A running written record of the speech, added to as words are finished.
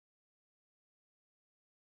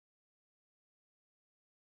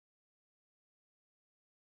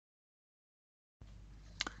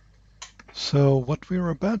So what we're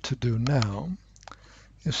about to do now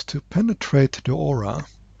is to penetrate the aura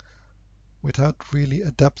without really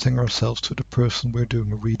adapting ourselves to the person we're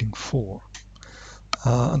doing a reading for.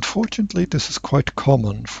 Unfortunately, this is quite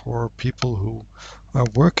common for people who are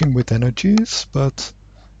working with energies but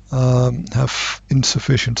have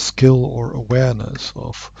insufficient skill or awareness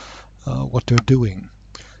of what they're doing.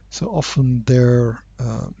 So often their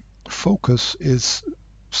focus is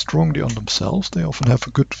strongly on themselves. They often have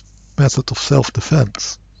a good method of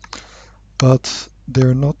self-defense, but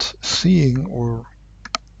they're not seeing or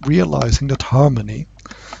realizing that harmony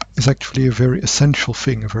is actually a very essential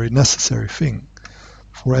thing, a very necessary thing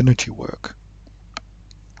for energy work.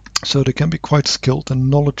 So they can be quite skilled and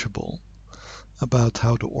knowledgeable about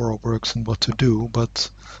how the aura works and what to do, but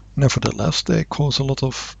nevertheless they cause a lot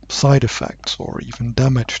of side effects or even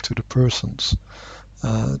damage to the persons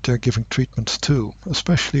they're giving treatments to,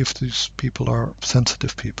 especially if these people are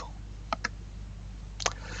sensitive people.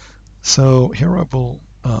 So here I will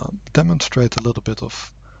demonstrate a little bit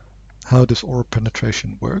of how this aura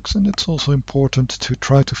penetration works, and it's also important to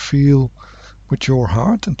try to feel with your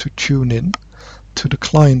heart and to tune in to the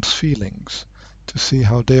client's feelings to see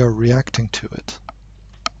how they are reacting to it.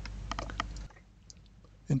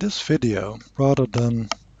 In this video, rather than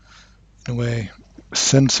in a way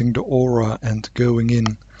sensing the aura and going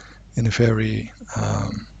in a very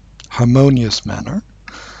harmonious manner,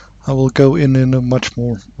 I will go in a much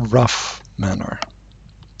more rough manner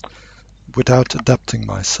without adapting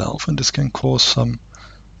myself, and this can cause some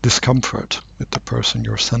discomfort with the person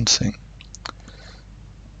you're sensing.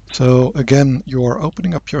 So again, you are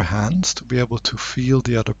opening up your hands to be able to feel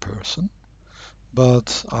the other person,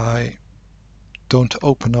 but I don't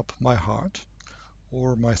open up my heart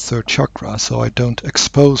or my third chakra, so I don't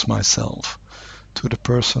expose myself to the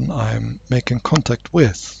person I'm making contact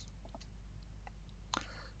with.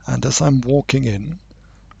 And as I'm walking in,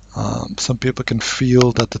 some people can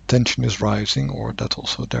feel that the tension is rising, or that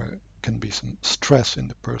also there can be some stress in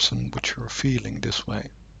the person which you're feeling this way.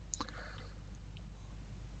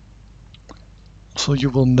 So you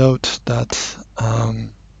will note that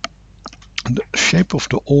the shape of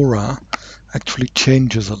the aura actually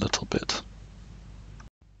changes a little bit.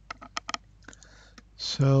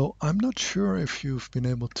 So I'm not sure if you've been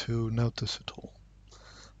able to notice it all,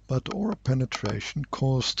 but aura penetration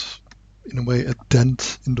caused, in a way, a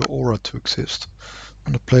dent in the aura to exist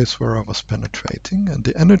on the place where I was penetrating, and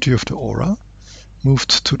the energy of the aura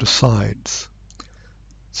moved to the sides.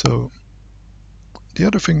 So the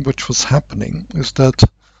other thing which was happening is that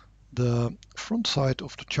the front side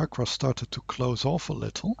of the chakra started to close off a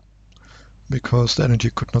little because the energy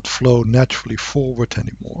could not flow naturally forward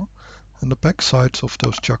anymore, and the back sides of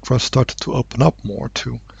those chakras started to open up more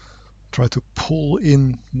to try to pull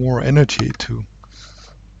in more energy to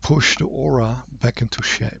push the aura back into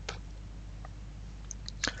shape.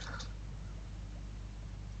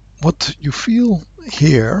 What you feel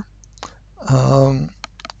here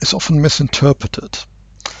is often misinterpreted.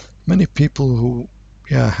 Many people who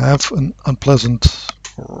have an unpleasant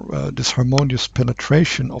or disharmonious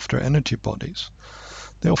penetration of their energy bodies,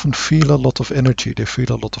 they often feel a lot of energy, they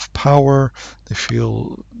feel a lot of power, they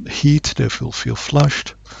feel heat, they feel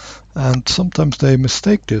flushed, and sometimes they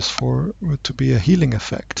mistake this to be a healing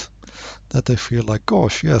effect, that they feel like,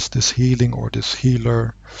 gosh, yes, this healing or this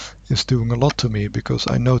healer is doing a lot to me because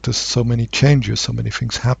I noticed so many changes, so many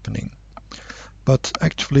things happening. But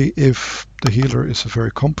actually, if the healer is a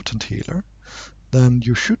very competent healer, then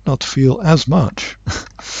you should not feel as much.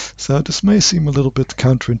 So this may seem a little bit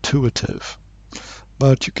counterintuitive,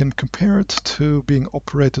 but you can compare it to being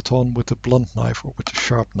operated on with a blunt knife or with a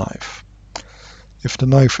sharp knife. If the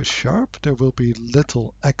knife is sharp, there will be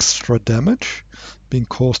little extra damage being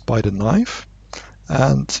caused by the knife,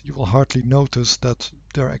 and you will hardly notice that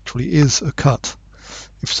there actually is a cut.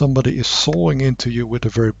 If somebody is sawing into you with a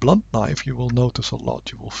very blunt knife, you will notice a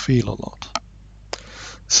lot, you will feel a lot.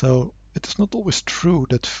 So it is not always true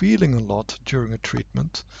that feeling a lot during a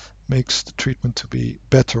treatment makes the treatment to be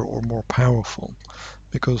better or more powerful,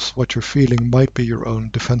 because what you're feeling might be your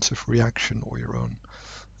own defensive reaction or your own,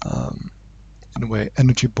 in a way,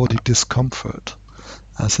 energy body discomfort,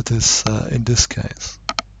 as it is in this case.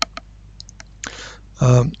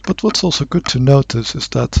 But what's also good to notice is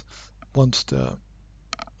that once the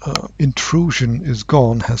intrusion is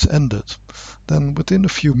gone, has ended, then within a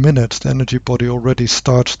few minutes the energy body already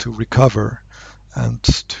starts to recover and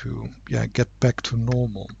to get back to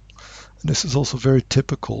normal. And this is also very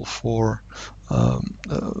typical for a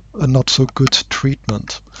not so good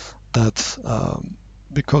treatment, that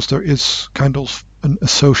because there is kind of an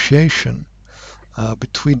association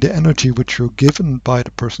between the energy which you're given by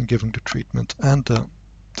the person giving the treatment and the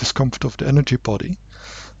discomfort of the energy body,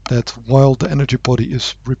 that while the energy body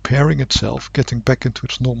is repairing itself, getting back into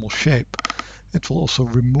its normal shape, it will also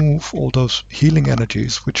remove all those healing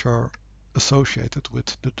energies which are associated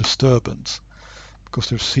with the disturbance, because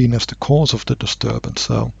they're seen as the cause of the disturbance.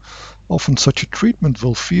 So often such a treatment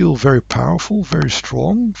will feel very powerful, very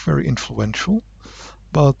strong, very influential,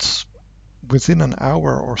 but within an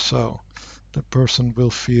hour or so, the person will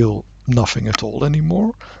feel nothing at all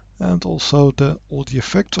anymore, and also all the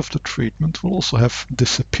effects of the treatment will also have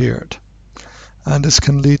disappeared. And this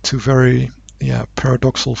can lead to very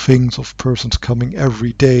paradoxical things of persons coming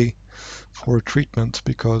every day for a treatment,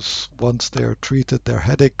 because once they are treated, their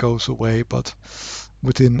headache goes away, but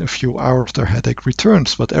within a few hours their headache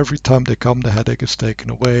returns. But every time they come, the headache is taken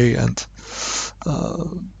away, and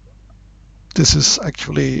this is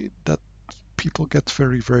actually that people get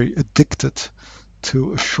very, very addicted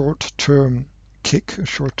to a short-term kick, a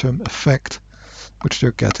short-term effect, which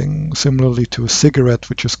they're getting, similarly to a cigarette,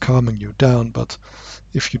 which is calming you down, but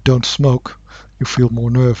if you don't smoke, you feel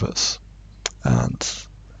more nervous. And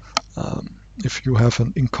if you have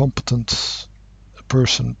an incompetent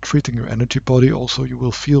person treating your energy body, also you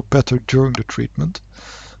will feel better during the treatment,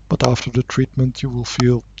 but after the treatment you will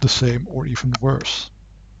feel the same or even worse.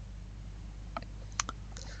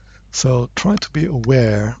 So try to be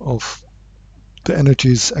aware of the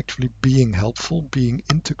energies actually being helpful, being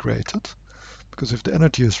integrated, because if the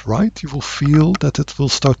energy is right, you will feel that it will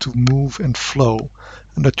start to move and flow,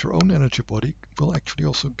 and that your own energy body will actually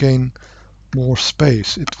also gain more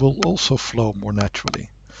space. It will also flow more naturally.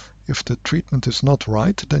 If the treatment is not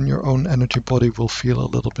right, then your own energy body will feel a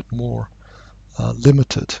little bit more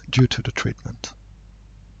limited due to the treatment.